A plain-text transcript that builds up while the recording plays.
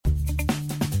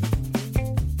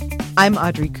I'm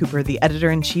Audrey Cooper, the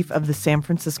editor-in-chief of the San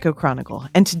Francisco Chronicle,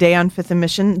 and today on Fifth &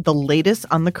 Mission, the latest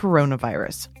on the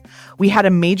coronavirus. We had a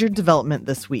major development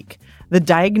this week, the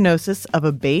diagnosis of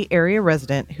a Bay Area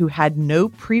resident who had no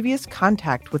previous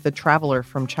contact with a traveler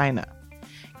from China.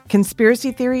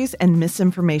 Conspiracy theories and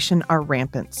misinformation are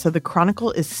rampant, so the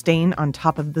Chronicle is staying on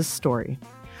top of this story.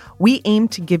 We aim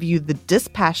to give you the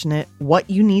dispassionate,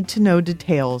 what-you-need-to-know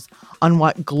details on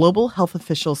what global health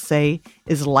officials say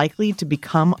is likely to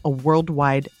become a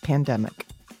worldwide pandemic.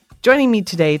 Joining me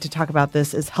today to talk about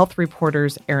this is health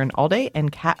reporters Aaron Alday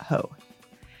and Kat Ho.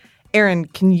 Aaron,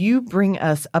 can you bring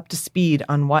us up to speed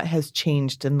on what has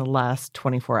changed in the last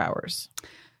 24 hours?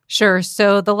 Sure.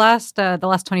 So the last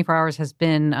 24 hours has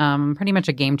been pretty much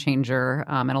a game changer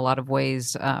in a lot of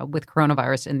ways with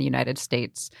coronavirus in the United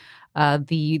States.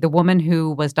 The woman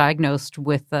who was diagnosed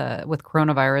with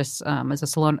coronavirus is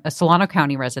a Solano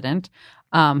County resident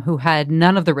who had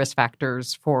none of the risk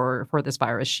factors for this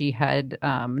virus. She had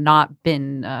not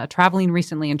been traveling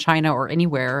recently in China or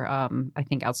anywhere, I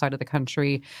think, outside of the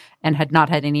country, and had not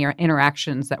had any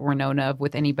interactions that were known of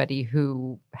with anybody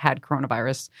who had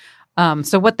coronavirus.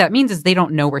 So what that means is they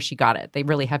don't know where she got it. They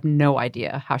really have no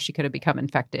idea how she could have become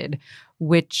infected,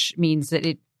 which means that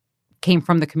it came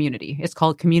from the community. It's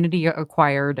called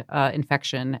community-acquired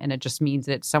infection, and it just means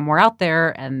it's somewhere out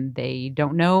there, and they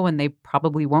don't know, and they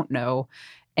probably won't know.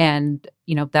 And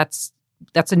that's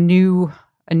a new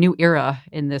era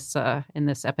in this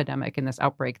epidemic, in this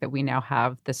outbreak, that we now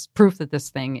have this proof that this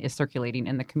thing is circulating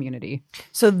in the community.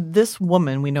 So this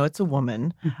woman, we know it's a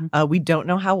woman. Mm-hmm. We don't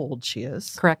know how old she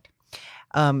is. Correct.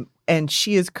 And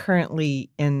she is currently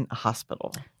in a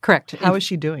hospital. Correct. How is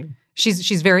she doing?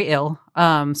 She's very ill.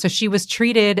 So she was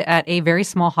treated at a very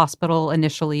small hospital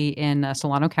initially in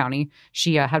Solano County.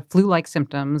 She had flu-like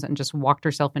symptoms and just walked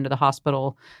herself into the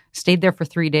hospital, stayed there for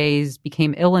 3 days,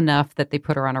 became ill enough that they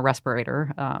put her on a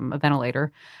respirator, a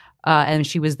ventilator. And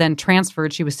she was then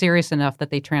transferred. She was serious enough that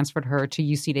they transferred her to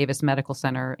UC Davis Medical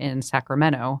Center in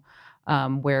Sacramento,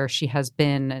 where she has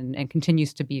been and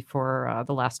continues to be for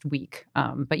the last week.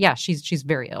 But yeah, she's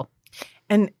very ill.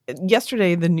 And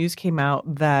yesterday, the news came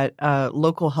out that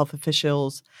local health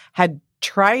officials had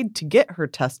tried to get her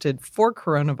tested for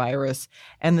coronavirus,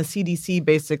 and the CDC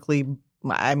basically,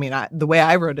 the way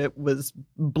I wrote it was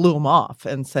blew them off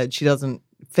and said she doesn't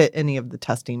fit any of the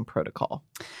testing protocol.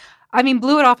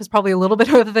 Blew it off is probably a little bit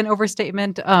of an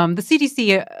overstatement. The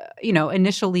CDC,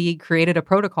 initially created a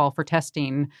protocol for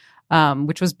testing,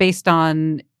 which was based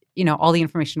on, all the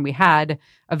information we had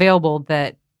available,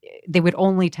 that they would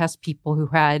only test people who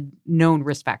had known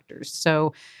risk factors.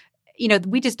 So,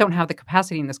 we just don't have the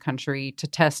capacity in this country to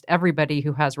test everybody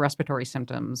who has respiratory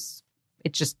symptoms.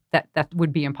 It's just that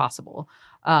would be impossible.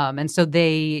 And so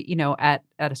they, at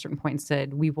a certain point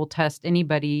said, we will test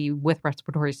anybody with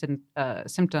respiratory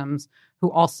symptoms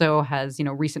who also has,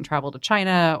 recent travel to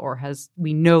China or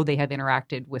we know they have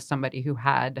interacted with somebody who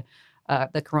had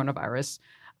the coronavirus.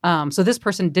 So this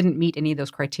person didn't meet any of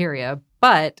those criteria,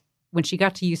 but when she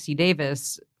got to UC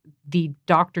Davis, the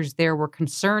doctors there were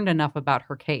concerned enough about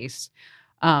her case.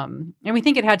 And we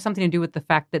think it had something to do with the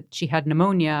fact that she had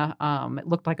pneumonia. It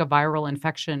looked like a viral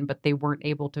infection, but they weren't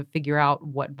able to figure out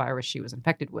what virus she was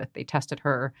infected with. They tested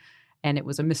her, and it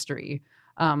was a mystery.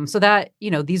 So that,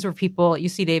 these were people at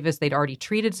UC Davis. They'd already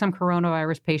treated some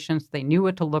coronavirus patients. They knew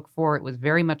what to look for. It was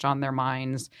very much on their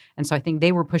minds. And so I think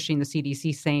they were pushing the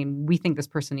CDC, saying, we think this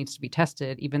person needs to be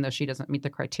tested, even though she doesn't meet the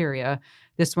criteria.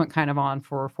 This went kind of on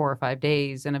for 4 or 5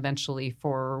 days. And eventually,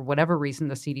 for whatever reason,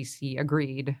 the CDC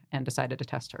agreed and decided to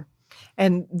test her.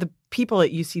 And the people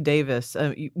at UC Davis,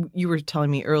 you were telling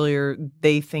me earlier,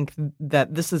 they think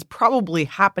that this is probably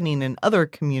happening in other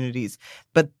communities,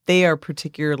 but they are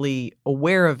particularly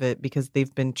aware of it because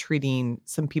they've been treating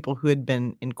some people who had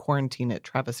been in quarantine at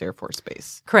Travis Air Force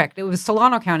Base. Correct. It was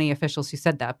Solano County officials who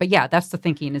said that. But yeah, that's the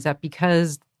thinking, is that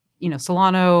because,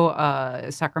 Solano,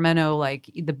 Sacramento, like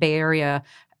the Bay Area,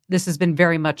 this has been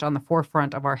very much on the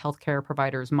forefront of our healthcare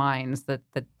providers' minds, that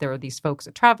there are these folks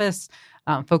at Travis,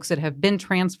 folks that have been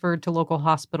transferred to local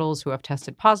hospitals who have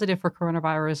tested positive for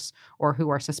coronavirus or who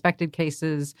are suspected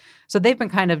cases. So they've been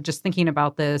kind of just thinking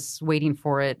about this, waiting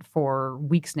for it for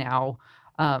weeks now.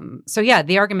 So yeah,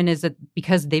 the argument is that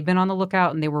because they've been on the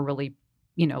lookout and they were really,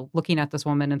 looking at this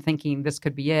woman and thinking this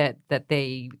could be it, that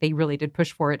they really did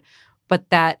push for it. But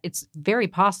that it's very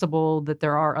possible that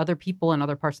there are other people in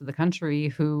other parts of the country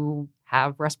who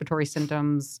have respiratory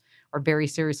symptoms, are very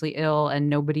seriously ill, and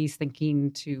nobody's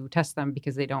thinking to test them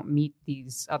because they don't meet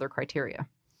these other criteria.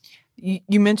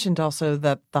 You mentioned also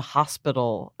that the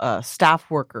hospital staff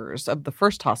workers of the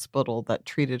first hospital that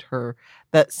treated her,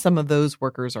 that some of those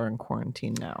workers are in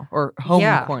quarantine now or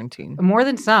home quarantine. More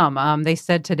than some. They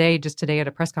said just today at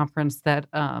a press conference that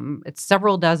it's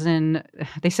several dozen.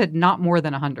 They said not more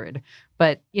than 100,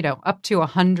 but up to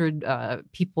 100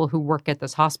 people who work at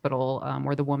this hospital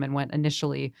where the woman went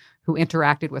initially, who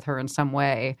interacted with her in some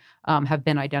way, have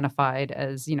been identified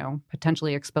as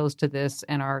potentially exposed to this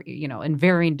and are in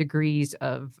varying degrees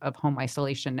of home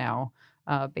isolation now.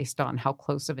 Based on how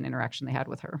close of an interaction they had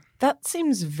with her. That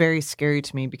seems very scary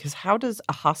to me because how does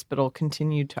a hospital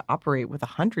continue to operate with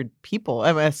 100 people?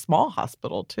 I mean, a small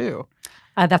hospital, too.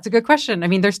 That's a good question. I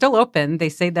mean, they're still open. They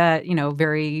say that,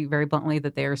 very, very bluntly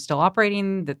that they're still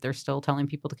operating, that they're still telling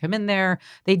people to come in there.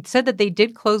 They said that they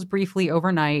did close briefly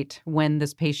overnight when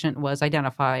this patient was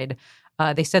identified.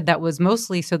 They said that was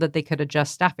mostly so that they could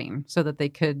adjust staffing, so that they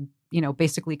could,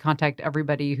 basically contact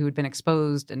everybody who had been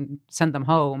exposed and send them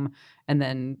home and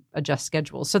then adjust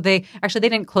schedules. So they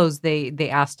didn't close. They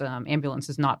asked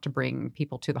ambulances not to bring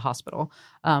people to the hospital.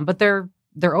 But they're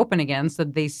open again, so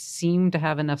they seem to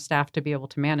have enough staff to be able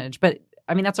to manage. But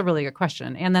I mean, that's a really good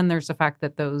question. And then there's the fact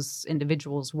that those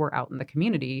individuals were out in the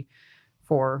community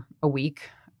for a week,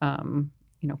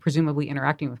 presumably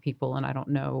interacting with people. And I don't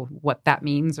know what that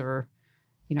means or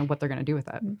what they're going to do with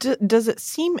that. Does it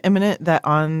seem imminent that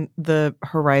on the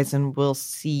horizon we'll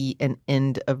see an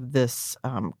end of this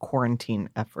quarantine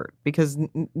effort? Because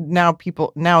now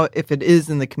if it is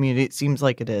in the community, it seems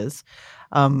like it is.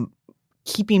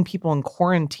 Keeping people in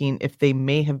quarantine if they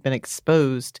may have been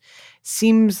exposed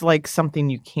seems like something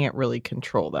you can't really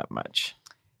control that much.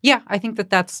 Yeah, I think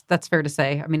that's fair to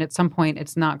say. I mean, at some point,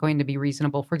 it's not going to be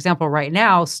reasonable. For example, right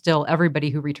now, still everybody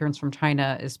who returns from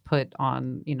China is put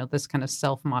on, this kind of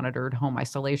self-monitored home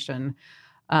isolation.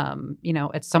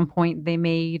 At some point, they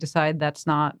may decide that's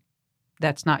not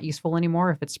useful anymore.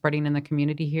 If it's spreading in the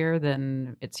community here,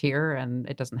 then it's here, and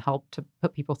it doesn't help to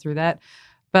put people through that.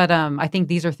 But I think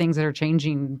these are things that are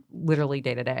changing literally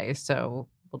day to day. So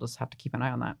we'll just have to keep an eye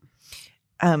on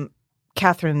that.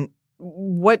 Catherine,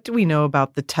 what do we know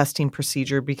about the testing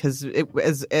procedure? Because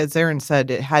as Erin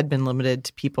said, it had been limited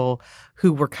to people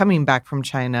who were coming back from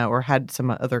China or had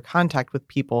some other contact with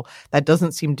people. That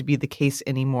doesn't seem to be the case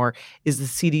anymore. Is the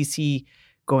CDC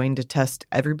going to test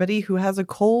everybody who has a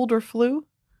cold or flu?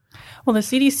 Well, the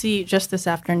CDC just this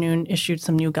afternoon issued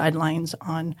some new guidelines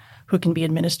on who can be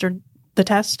administered the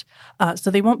test. So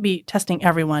they won't be testing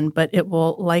everyone, but it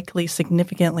will likely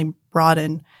significantly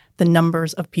broaden the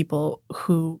numbers of people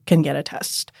who can get a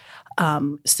test.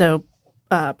 So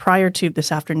prior to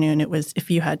this afternoon, it was if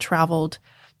you had traveled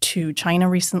to China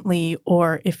recently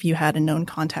or if you had a known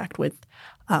contact with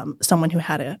someone who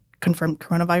had a confirmed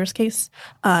coronavirus case.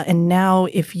 And now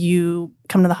if you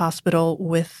come to the hospital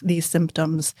with these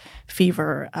symptoms,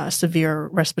 fever, severe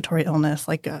respiratory illness,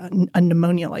 like a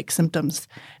pneumonia-like symptoms,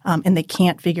 and they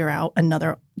can't figure out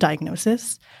another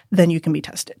diagnosis, then you can be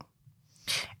tested.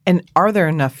 And are there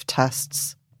enough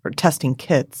tests or testing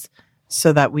kits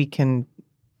so that we can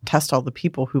test all the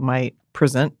people who might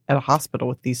present at a hospital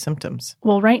with these symptoms?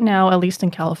 Well, right now, at least in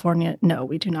California, no,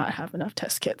 we do not have enough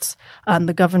test kits.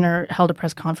 The governor held a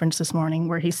press conference this morning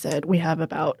where he said we have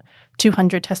about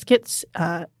 200 test kits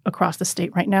across the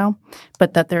state right now,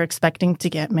 but that they're expecting to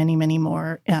get many, many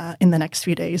more in the next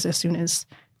few days as soon as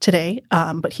today.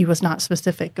 But he was not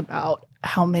specific about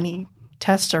how many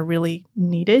tests are really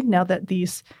needed now that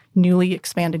these newly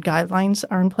expanded guidelines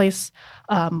are in place,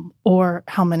 or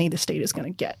how many the state is going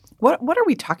to get. What are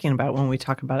we talking about when we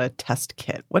talk about a test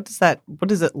kit? What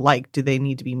is it like? Do they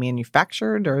need to be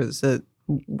manufactured, or is it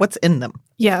what's in them?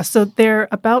 Yeah, so they're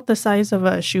about the size of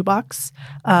a shoebox.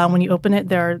 When you open it,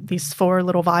 there are these 4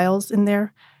 little vials in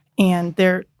there, and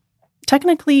they're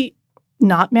technically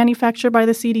not manufactured by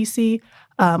the CDC,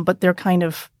 but they're kind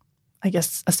of, I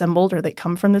guess, assembled, or they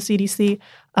come from the CDC.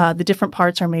 The different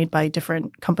parts are made by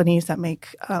different companies that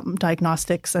make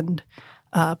diagnostics and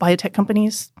biotech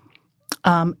companies.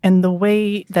 And the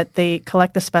way that they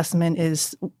collect the specimen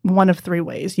is one of 3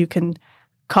 ways. You can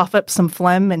cough up some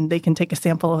phlegm and they can take a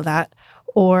sample of that,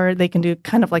 or they can do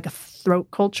kind of like a throat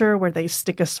culture where they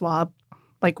stick a swab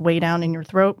like way down in your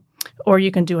throat, or you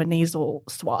can do a nasal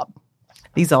swab.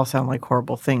 These all sound like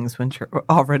horrible things when you're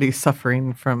already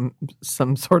suffering from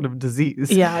some sort of disease.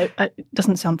 Yeah, it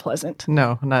doesn't sound pleasant.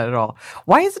 No, not at all.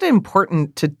 Why is it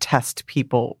important to test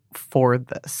people for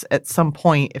this? At some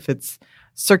point, if it's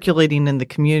circulating in the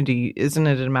community, isn't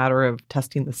it a matter of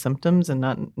testing the symptoms and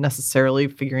not necessarily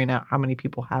figuring out how many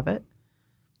people have it?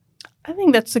 I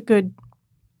think that's a good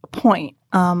point.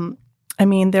 I I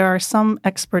mean, there are some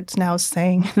experts now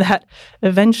saying that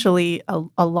eventually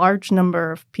a large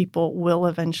number of people will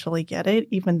eventually get it,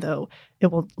 even though it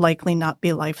will likely not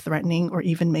be life-threatening or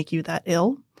even make you that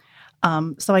ill.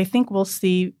 So I think we'll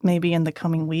see maybe in the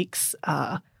coming weeks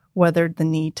whether the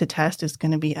need to test is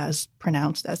going to be as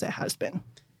pronounced as it has been.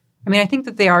 I mean, I think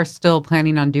that they are still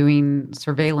planning on doing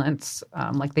surveillance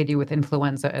like they do with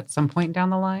influenza at some point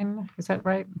down the line. Is that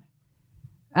right?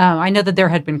 I know that there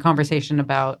had been conversation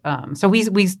about, so we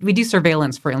do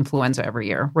surveillance for influenza every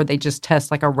year where they just test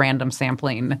like a random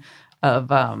sampling of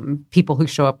people who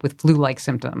show up with flu-like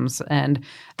symptoms. And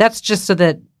that's just so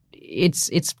that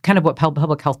it's kind of what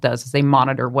public health does is they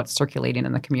monitor what's circulating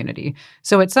in the community.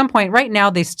 So at some point right now,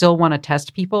 they still want to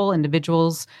test people,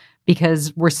 individuals,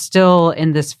 because we're still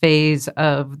in this phase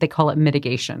of, they call it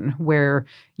mitigation, where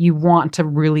you want to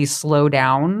really slow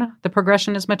down the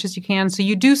progression as much as you can. So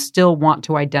you do still want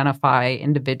to identify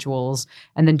individuals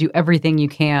and then do everything you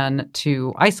can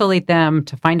to isolate them,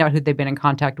 to find out who they've been in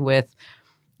contact with,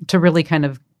 to really kind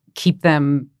of keep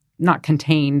them not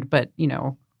contained, but,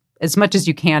 as much as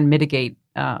you can mitigate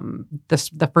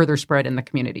the further spread in the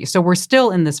community. So we're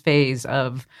still in this phase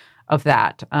of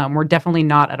that. We're definitely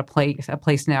not at a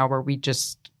place now where we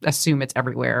just assume it's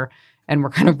everywhere and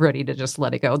we're kind of ready to just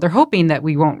let it go. They're hoping that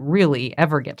we won't really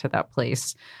ever get to that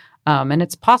place. And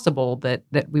it's possible that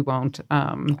we won't.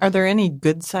 Are there any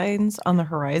good signs on the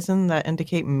horizon that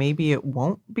indicate maybe it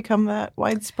won't become that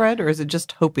widespread, or is it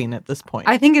just hoping at this point?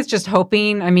 I think it's just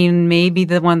hoping. I mean, maybe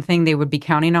the one thing they would be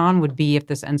counting on would be if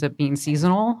this ends up being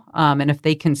seasonal, and if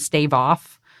they can stave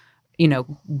off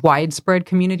widespread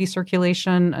community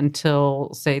circulation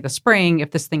until, say, the spring.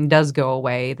 If this thing does go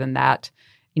away, then that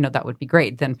would be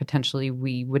great. Then potentially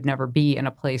we would never be in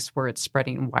a place where it's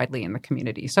spreading widely in the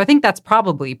community. So I think that's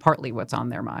probably partly what's on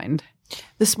their mind.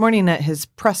 This morning at his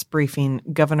press briefing,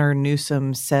 Governor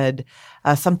Newsom said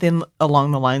something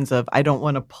along the lines of, I don't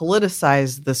want to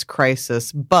politicize this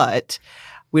crisis, but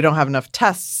we don't have enough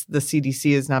tests. The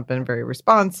CDC has not been very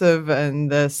responsive in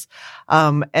this.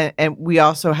 And we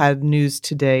also had news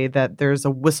today that there's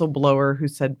a whistleblower who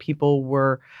said people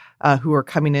who are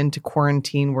coming into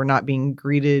quarantine were not being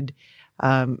greeted.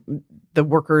 The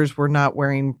workers were not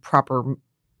wearing proper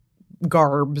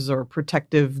garbs or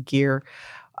protective gear.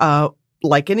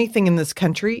 Like anything in this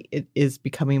country, it is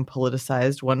becoming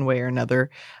politicized one way or another.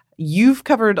 You've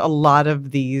covered a lot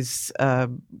of these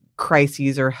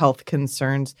crises or health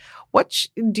concerns.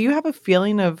 Do you have a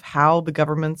feeling of how the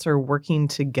governments are working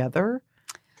together?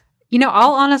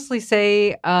 I'll honestly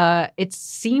say it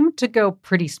seemed to go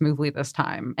pretty smoothly this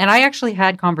time. And I actually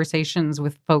had conversations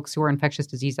with folks who are infectious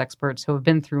disease experts who have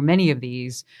been through many of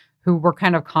these, who were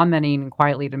kind of commenting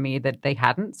quietly to me that they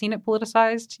hadn't seen it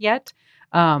politicized yet.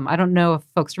 I don't know if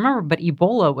folks remember, but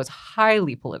Ebola was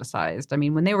highly politicized. I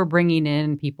mean, when they were bringing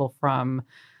in people from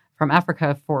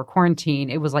Africa for quarantine,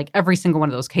 it was like every single one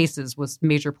of those cases was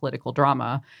major political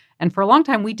drama. And for a long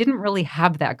time, we didn't really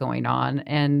have that going on.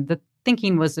 And the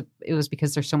thinking was it was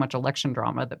because there's so much election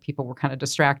drama that people were kind of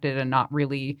distracted and not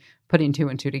really putting two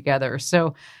and two together.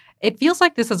 So it feels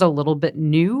like this is a little bit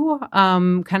new,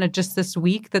 kind of just this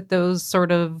week, that those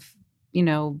sort of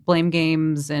blame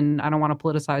games and I don't want to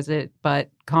politicize it, but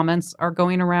comments are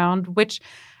going around, which,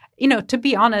 to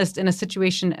be honest, in a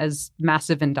situation as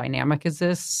massive and dynamic as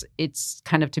this, it's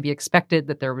kind of to be expected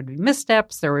that there would be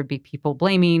missteps, there would be people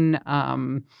blaming,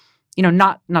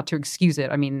 not to excuse it.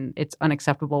 I mean, it's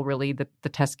unacceptable, really, that the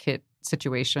test kit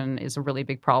situation is a really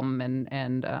big problem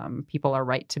and people are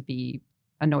right to be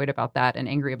annoyed about that and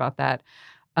angry about that.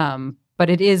 But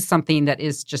it is something that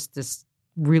is just this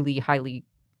really highly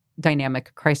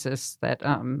dynamic crisis that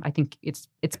I think it's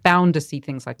bound to see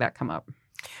things like that come up.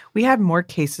 We had more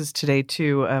cases today,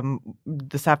 too.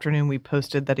 This afternoon, we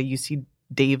posted that a UC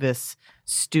Davis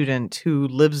student who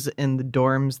lives in the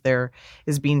dorms there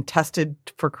is being tested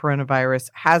for coronavirus,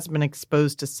 has been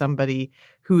exposed to somebody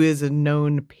who is a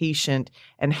known patient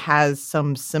and has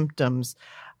some symptoms.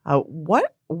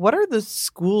 What are the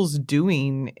schools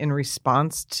doing in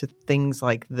response to things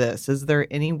like this? Is there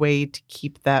any way to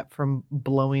keep that from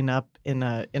blowing up in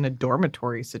a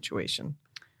dormitory situation?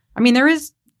 I mean, there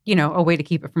is, a way to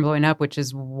keep it from blowing up, which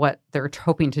is what they're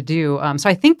hoping to do. So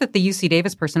I think that the UC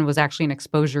Davis person was actually an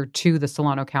exposure to the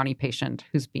Solano County patient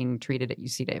who's being treated at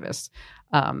UC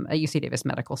Davis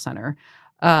Medical Center.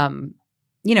 And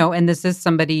this is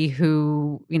somebody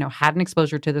who, had an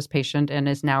exposure to this patient and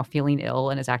is now feeling ill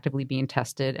and is actively being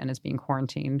tested and is being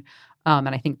quarantined. And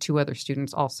I think 2 other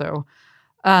students also.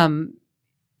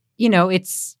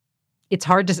 it's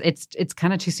hard to it's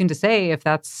kind of too soon to say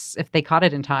if they caught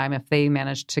it in time, if they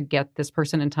managed to get this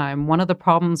person in time. One of the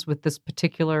problems with this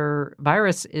particular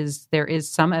virus is there is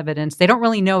some evidence. They don't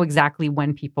really know exactly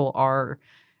when people are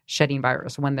shedding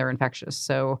virus, when they're infectious.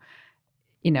 So,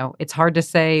 it's hard to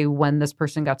say when this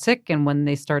person got sick and when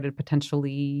they started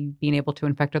potentially being able to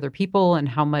infect other people and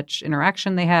how much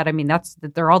interaction they had. I mean,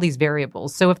 there are all these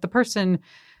variables. So if the person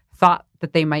thought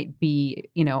that they might be,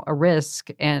 a risk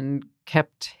and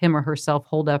kept him or herself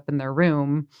holed up in their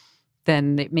room,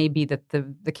 then it may be that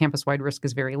the campus-wide risk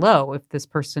is very low. If this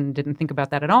person didn't think about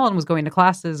that at all and was going to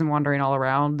classes and wandering all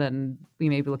around, then we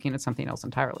may be looking at something else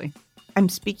entirely. I'm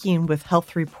speaking with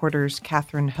health reporters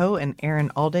Catherine Ho and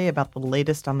Aaron Alday about the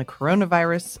latest on the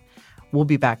coronavirus. We'll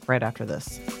be back right after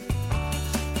this.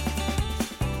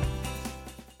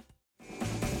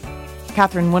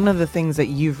 Catherine, one of the things that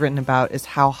you've written about is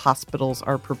how hospitals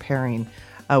are preparing.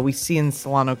 We see in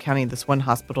Solano County, this one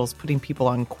hospital is putting people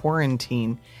on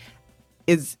quarantine.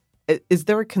 Is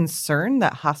there a concern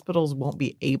that hospitals won't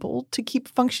be able to keep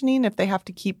functioning if they have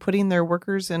to keep putting their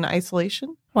workers in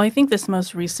isolation? Well, I think this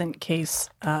most recent case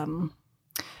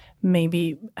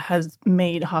maybe has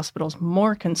made hospitals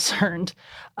more concerned.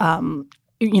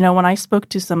 When I spoke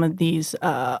to some of these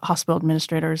hospital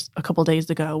administrators a couple days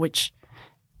ago, which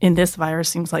in this virus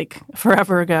seems like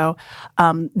forever ago,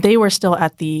 they were still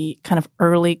at the kind of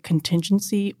early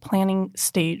contingency planning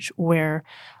stage where,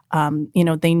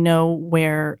 they know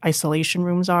where isolation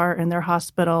rooms are in their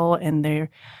hospital and they're,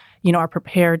 are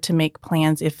prepared to make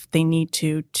plans if they need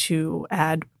to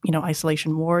add,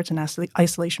 isolation wards and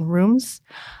isolation rooms.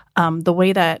 The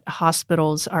way that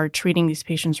hospitals are treating these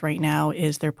patients right now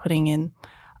is they're putting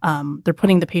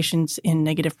the patients in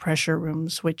negative pressure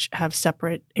rooms, which have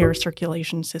separate air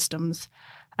circulation systems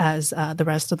as the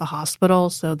rest of the hospital.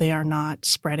 So they are not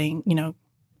spreading,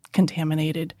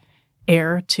 contaminated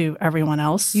air to everyone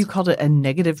else. You called it a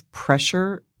negative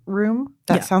pressure room?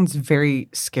 That sounds very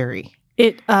scary.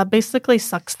 It basically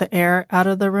sucks the air out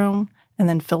of the room and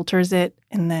then filters it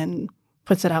and then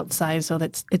puts it outside so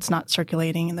that it's not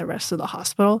circulating in the rest of the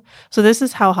hospital. So this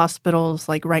is how hospitals,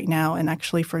 like right now and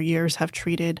actually for years, have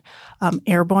treated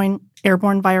airborne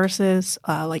viruses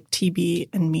like TB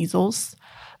and measles.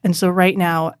 And so right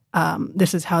now,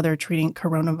 this is how they're treating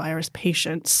coronavirus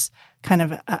patients, kind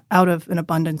of out of an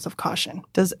abundance of caution.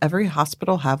 Does every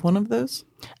hospital have one of those?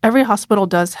 Every hospital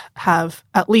does have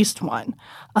at least one.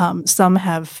 Some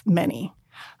have many.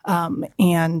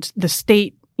 And the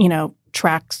state,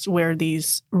 tracks where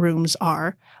these rooms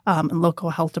are, and local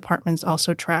health departments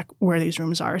also track where these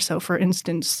rooms are. So, for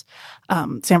instance,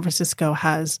 San Francisco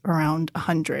has around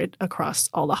 100 across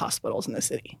all the hospitals in the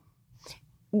city.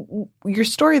 Your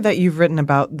story that you've written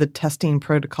about the testing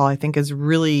protocol, I think, is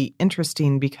really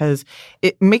interesting because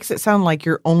it makes it sound like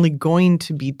you're only going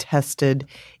to be tested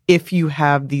if you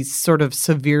have these sort of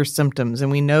severe symptoms. And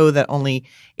we know that only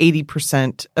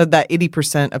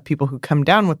 80% of people who come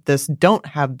down with this don't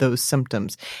have those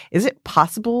symptoms. Is it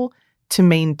possible to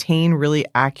maintain really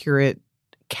accurate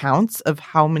counts of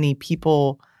how many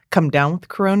people come down with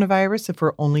coronavirus if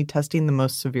we're only testing the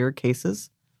most severe cases?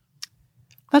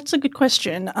 That's a good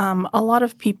question. A lot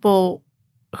of people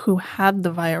who had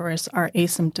the virus are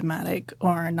asymptomatic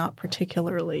or are not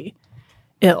particularly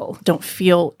ill, don't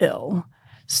feel ill.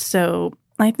 So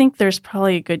I think there's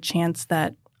probably a good chance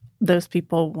that those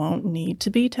people won't need to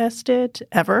be tested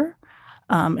ever.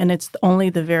 And it's only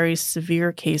the very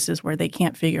severe cases where they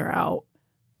can't figure out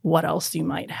what else you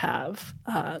might have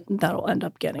that'll end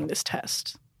up getting this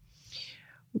test.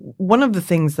 One of the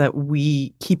things that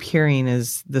we keep hearing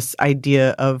is this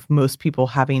idea of most people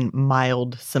having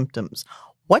mild symptoms.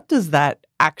 What does that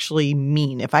actually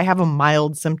mean? If I have a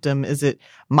mild symptom, is it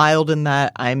mild in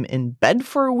that I'm in bed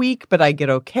for a week, but I get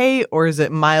okay? Or is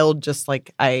it mild just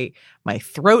like my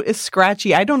throat is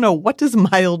scratchy? I don't know. What does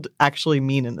mild actually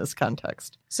mean in this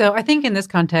context? So I think in this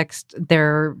context,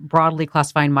 they're broadly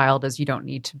classifying mild as you don't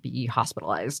need to be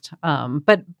hospitalized.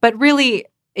 But really,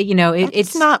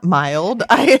 it's not mild.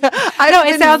 I've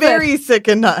been very sick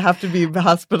and not have to be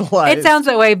hospitalized. It sounds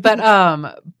that way,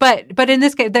 but in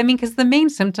this case, because the main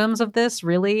symptoms of this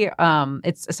really,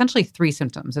 it's essentially three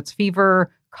symptoms. It's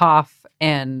fever, cough,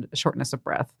 and shortness of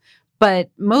breath.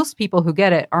 But most people who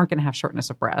get it aren't going to have shortness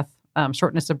of breath.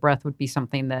 Shortness of breath would be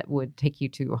something that would take you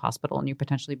to a hospital and you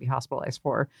potentially be hospitalized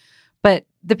for. But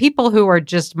the people who are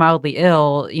just mildly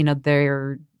ill,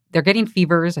 they're getting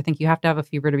fevers. I think you have to have a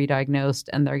fever to be diagnosed,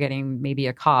 and they're getting maybe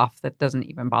a cough that doesn't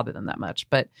even bother them that much.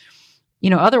 But,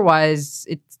 otherwise,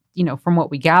 it's, from what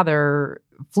we gather,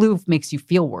 flu makes you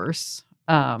feel worse.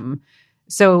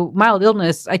 So mild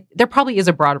illness, there probably is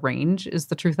a broad range, is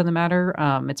the truth of the matter.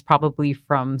 It's probably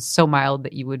from so mild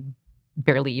that you would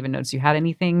barely even notice you had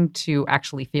anything to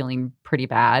actually feeling pretty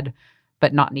bad,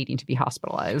 but not needing to be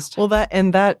hospitalized. Well,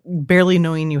 that barely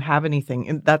knowing you have anything,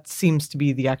 and that seems to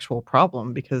be the actual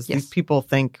problem, because these people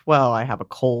think, well, I have a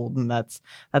cold and that's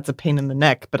a pain in the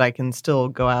neck, but I can still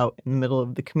go out in the middle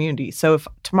of the community. So if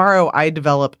tomorrow I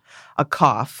develop a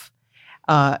cough,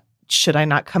 should I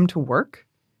not come to work?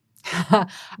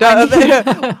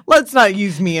 Let's not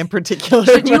use me in particular.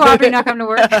 Should you, Aubrey, not come to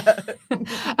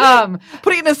work?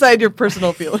 Putting aside your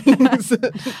personal feelings.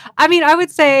 I mean, I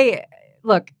would say,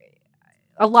 look,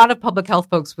 a lot of public health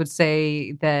folks would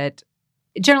say that,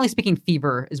 generally speaking,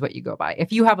 fever is what you go by.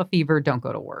 If you have a fever, don't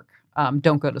go to work.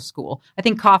 Don't go to school. I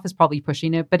think cough is probably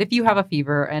pushing it, but if you have a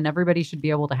fever, and everybody should be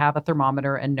able to have a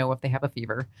thermometer and know if they have a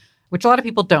fever, which a lot of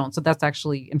people don't. So that's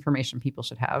actually information people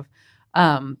should have.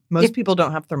 Most people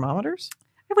don't have thermometers?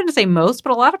 I wouldn't say most,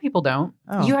 but a lot of people don't.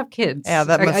 Oh. You have kids. Yeah,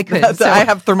 I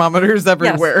have thermometers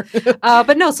everywhere. Yes.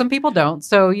 But no, some people don't.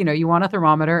 So, you want a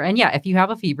thermometer. And yeah, if you have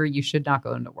a fever, you should not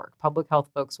go into work. Public health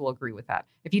folks will agree with that.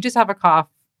 If you just have a cough,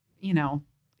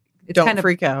 it's don't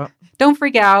freak out. Don't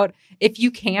freak out. If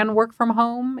you can work from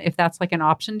home, if that's like an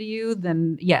option to you,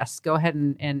 then yes, go ahead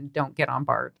and don't get on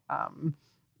BART.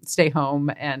 Stay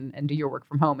home and do your work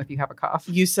from home if you have a cough.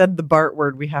 You said the BART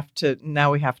word. We have to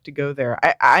go there.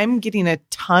 I'm getting a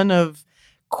ton of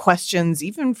questions,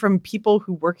 even from people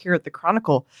who work here at the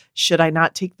Chronicle. Should I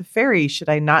not take the ferry? Should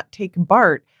I not take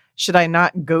BART? Should I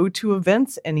not go to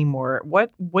events anymore?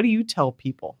 What do you tell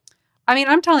people? I mean,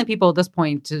 I'm telling people at this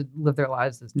point to live their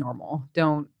lives as normal.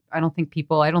 I don't think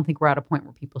we're at a point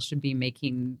where people should be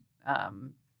making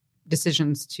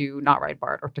decisions to not ride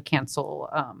BART or to cancel.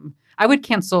 I would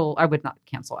not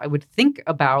cancel. I would think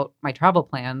about my travel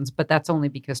plans, but that's only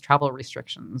because travel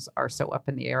restrictions are so up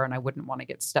in the air and I wouldn't want to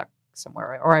get stuck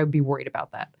somewhere, or I would be worried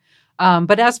about that.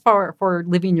 But as for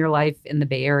living your life in the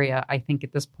Bay Area, I think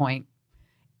at this point,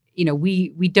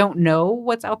 we don't know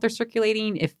what's out there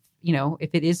circulating. If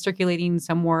it is circulating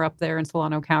somewhere up there in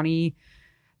Solano County,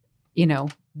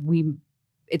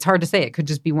 it's hard to say. It could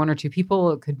just be one or two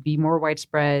people. It could be more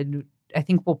widespread. I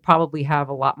think we'll probably have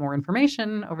a lot more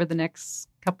information over the next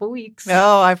couple of weeks.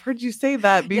 Oh, I've heard you say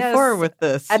that before with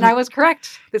this. And I was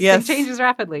correct. This thing changes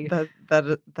rapidly.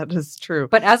 That is true.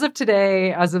 But as of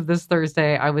today, as of this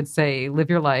Thursday, I would say live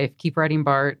your life, keep riding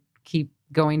BART, keep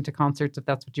going to concerts if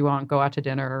that's what you want, go out to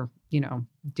dinner,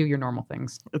 do your normal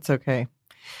things. It's okay.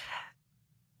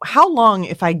 How long,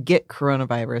 if I get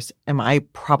coronavirus, am I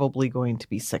probably going to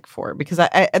be sick for? Because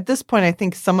I at this point, I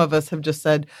think some of us have just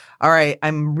said, all right,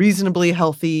 I'm reasonably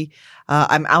healthy.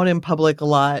 I'm out in public a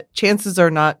lot. Chances are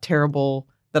not terrible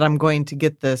that I'm going to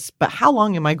get this. But how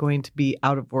long am I going to be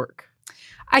out of work?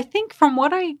 I think from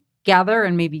what I gather,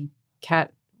 and maybe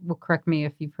Kat will correct me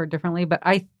if you've heard differently, but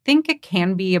I think it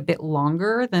can be a bit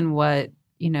longer than what,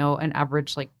 an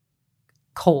average like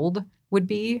cold would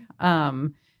be.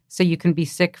 So you can be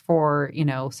sick for,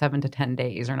 7 to 10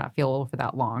 days or not feel ill for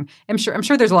that long. I'm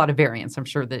sure there's a lot of variance. I'm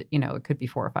sure that, it could be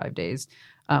 4 or 5 days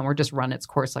or just run its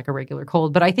course like a regular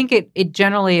cold. But I think it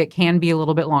generally can be a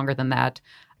little bit longer than that.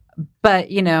 But,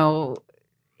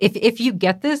 if you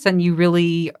get this and you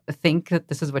really think that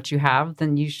this is what you have,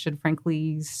 then you should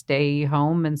frankly stay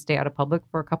home and stay out of public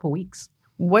for a couple weeks.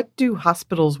 What do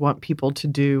hospitals want people to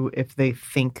do if they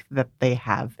think that they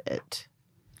have it?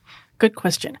 Good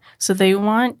question. So they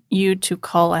want you to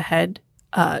call ahead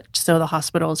so the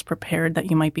hospital is prepared that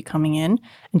you might be coming in,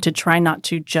 and to try not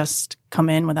to just come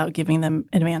in without giving them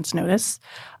advance notice.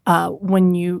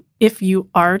 If you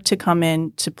are to come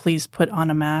in, to please put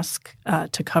on a mask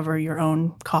to cover your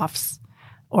own coughs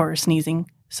or sneezing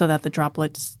so that the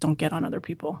droplets don't get on other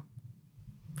people.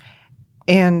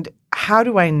 And how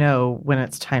do I know when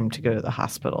it's time to go to the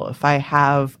hospital? If I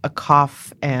have a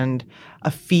cough and a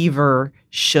fever,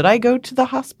 should I go to the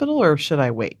hospital or should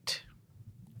I wait?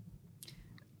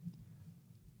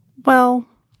 Well,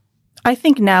 I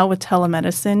think now with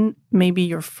telemedicine, maybe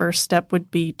your first step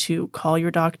would be to call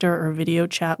your doctor or video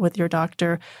chat with your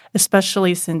doctor,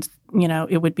 especially since,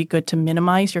 it would be good to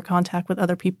minimize your contact with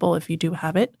other people if you do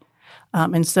have it.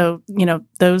 And so,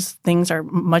 those things are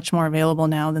much more available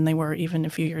now than they were even a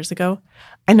few years ago.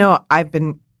 I know I've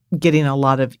been getting a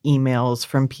lot of emails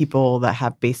from people that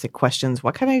have basic questions.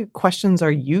 What kind of questions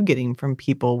are you getting from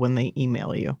people when they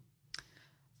email you?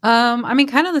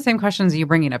 Kind of the same questions you're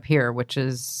bringing up here, which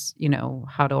is,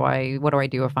 what do I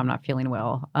do if I'm not feeling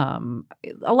well?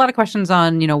 A lot of questions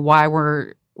on,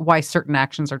 why certain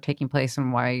actions are taking place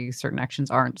and why certain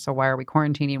actions aren't. So why are we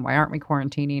quarantining? Why aren't we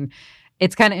quarantining?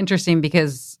 It's kind of interesting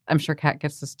because I'm sure Kat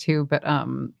gets this too, but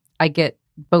I get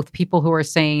both people who are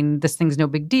saying this thing's no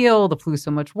big deal, the flu's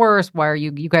so much worse, why are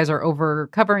you guys are over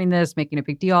covering this, making a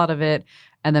big deal out of it,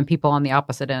 and then people on the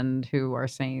opposite end who are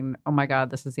saying, oh my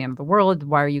God, this is the end of the world,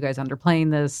 why are you guys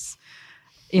underplaying this?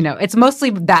 It's mostly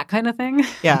that kind of thing.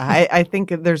 Yeah, I think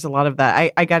there's a lot of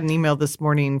that. I got an email this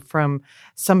morning from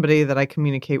somebody that I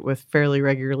communicate with fairly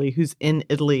regularly who's in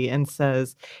Italy and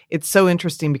says, it's so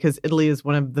interesting because Italy is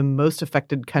one of the most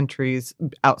affected countries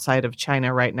outside of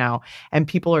China right now. And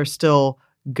people are still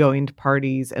going to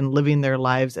parties and living their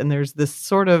lives. And there's this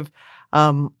sort of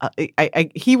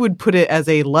he would put it as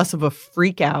a less of a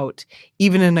freak out,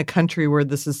 even in a country where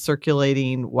this is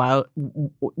circulating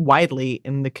widely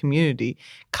in the community.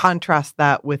 Contrast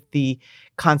that with the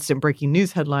constant breaking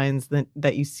news headlines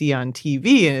that you see on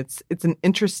TV, and it's an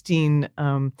interesting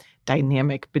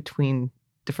dynamic between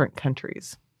different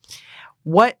countries.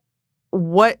 What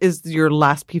is your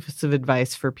last piece of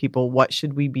advice for people? What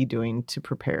should we be doing to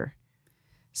prepare?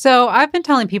 So I've been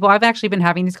telling people, I've actually been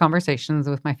having these conversations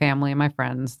with my family and my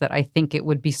friends that I think it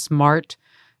would be smart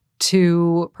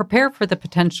to prepare for the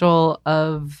potential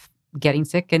of getting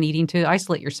sick and needing to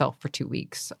isolate yourself for 2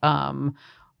 weeks,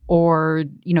 or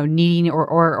needing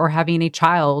or having a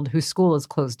child whose school is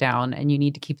closed down and you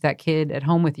need to keep that kid at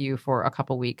home with you for a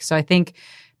couple weeks. So I think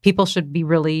people should be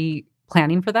really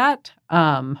planning for that.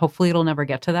 Hopefully it'll never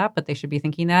get to that, but they should be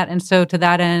thinking that. And so to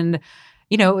that end,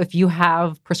 if you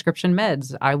have prescription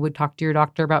meds, I would talk to your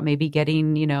doctor about maybe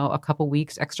getting, a couple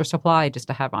weeks extra supply just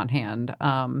to have on hand.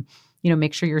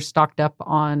 Make sure you're stocked up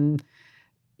on,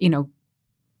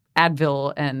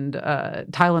 Advil and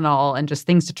Tylenol and just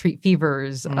things to treat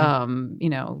fevers,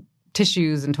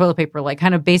 tissues and toilet paper, like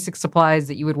kind of basic supplies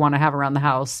that you would want to have around the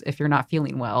house if you're not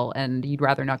feeling well and you'd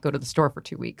rather not go to the store for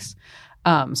 2 weeks.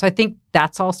 So I think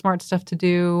that's all smart stuff to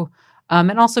do.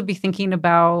 And also be thinking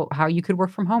about how you could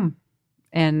work from home.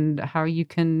 And how you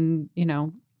can,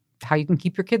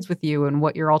 keep your kids with you and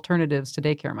what your alternatives to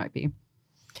daycare might be.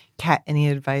 Kat, any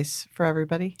advice for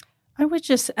everybody? I would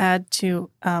just add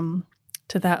to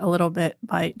that a little bit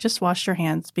by just wash your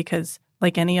hands, because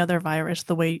like any other virus,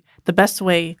 the best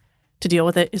way to deal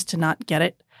with it is to not get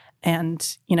it.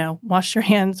 And, wash your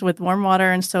hands with warm water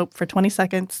and soap for 20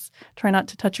 seconds. Try not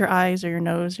to touch your eyes or your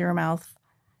nose or your mouth.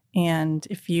 And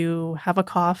if you have a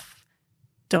cough,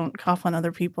 don't cough on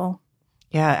other people.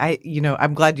 Yeah,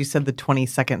 I'm glad you said the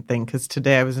 20-second thing, because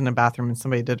today I was in a bathroom and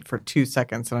somebody did it for 2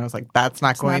 seconds, and I was like, that's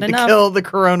not going to kill the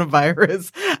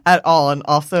coronavirus at all. And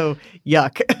also,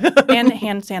 yuck. And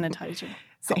hand sanitizer.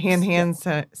 Hand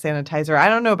sanitizer. I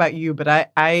don't know about you,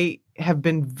 but I have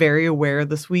been very aware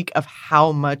this week of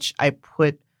how much I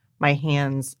put my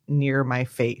hands near my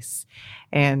face.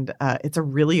 And it's a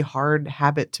really hard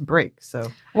habit to break.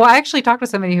 Well, I actually talked to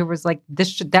somebody who was like,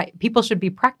 people should be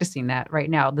practicing that right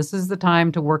now. This is the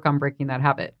time to work on breaking that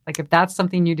habit. Like if that's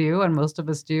something you do, and most of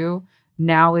us do,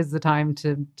 now is the time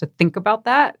to think about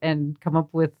that and come up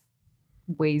with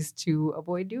ways to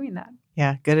avoid doing that.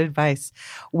 Yeah, good advice.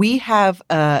 We have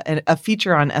a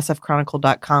feature on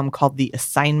sfchronicle.com called the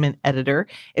Assignment Editor.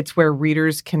 It's where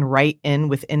readers can write in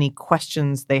with any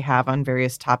questions they have on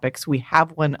various topics. We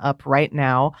have one up right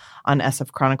now on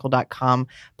sfchronicle.com.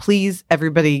 Please,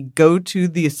 everybody, go to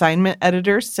the Assignment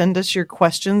Editor. Send us your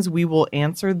questions. We will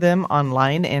answer them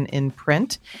online and in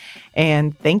print.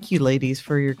 And thank you, ladies,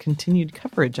 for your continued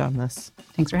coverage on this.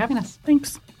 Thanks for having us.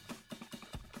 Thanks.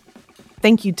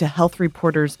 Thank you to health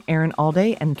reporters Aaron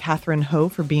Alday and Catherine Ho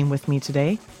for being with me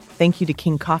today. Thank you to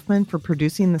King Kaufman for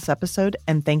producing this episode,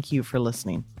 and thank you for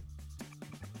listening.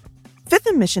 Fifth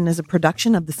and Mission is a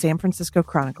production of the San Francisco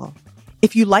Chronicle.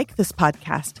 If you like this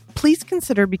podcast, please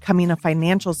consider becoming a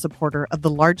financial supporter of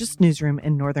the largest newsroom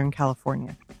in Northern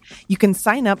California. You can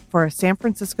sign up for a San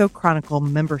Francisco Chronicle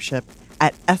membership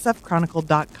at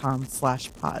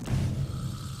sfchronicle.com/pod.